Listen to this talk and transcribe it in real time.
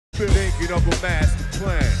thinking of a master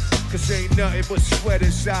plan. Cause ain't nothing but sweat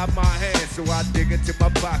inside my hands. So I dig into my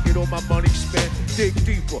pocket, all my money spent. Dig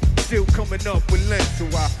deeper, still coming up with length. So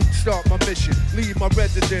I start my mission, leave my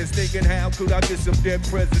residence. Thinking how could I get some dead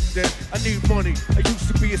president? I need money, I used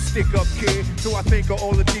to be a stick-up kid. So I think of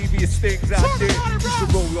all the devious things I did. Used to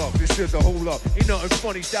roll up, this is a hold up. Ain't nothing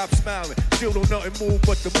funny, stop smiling. Still don't nothing move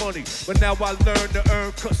but the money. But now I learn to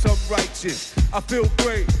earn cause I'm righteous. I feel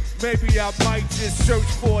great, maybe I might just search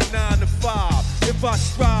for a 9 to 5. If I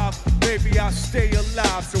strive, maybe I'll stay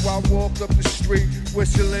alive. So I walk up the street,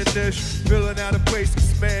 whistling this, filling out a place,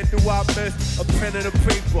 cause man, do I miss a pen and a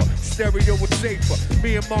paper, stereo with taper.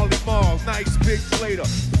 Me and Marley Marl, nice big plate of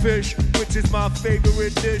fish, which is my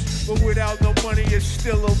favorite dish. But without no money, it's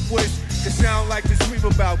still a wish. It sound like to dream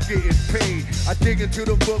about getting paid. I dig into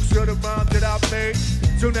the books of the rhymes that I made.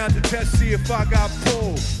 So now to test, see if I got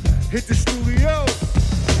pulled. Hit the studio.